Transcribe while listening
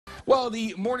Well,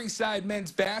 the Morningside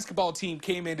men's basketball team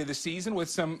came into the season with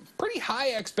some pretty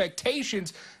high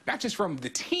expectations, not just from the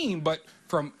team, but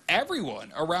from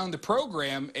everyone around the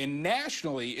program and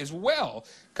nationally as well.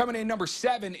 Coming in number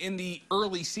 7 in the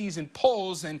early season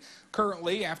polls and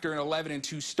currently, after an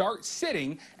 11-2 start,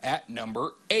 sitting at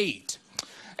number 8.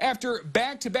 After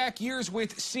back-to-back years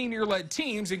with senior-led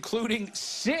teams, including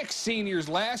 6 seniors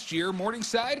last year,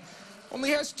 Morningside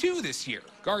only has 2 this year,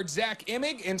 guard Zach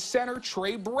Imig and center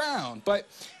Trey Brown. But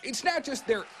it's not just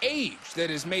their age that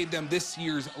has made them this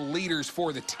year's leaders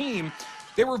for the team.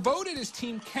 They were voted as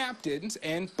team captains,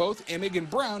 and both Imig and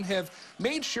Brown have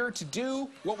made sure to do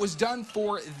what was done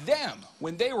for them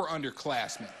when they were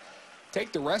underclassmen.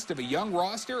 Take the rest of a young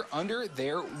roster under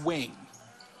their wing.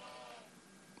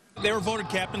 They were voted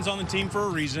captains on the team for a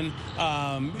reason.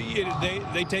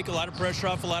 They take a lot of pressure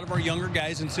off a lot of our younger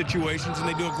guys in situations, and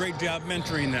they do a great job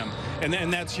mentoring them.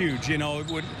 And that's huge. You know,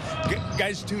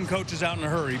 guys tune coaches out in a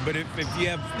hurry, but if you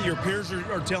have your peers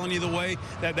are telling you the way,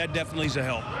 that definitely is a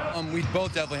help. We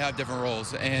both definitely have different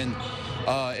roles, and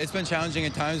it's been challenging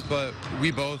at times, but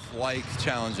we both like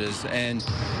challenges, and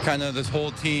kind of this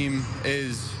whole team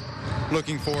is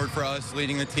looking forward for us,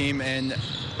 leading the team, and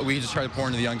we just try to pour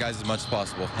into the young guys as much as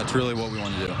possible. That's really what we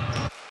want to do.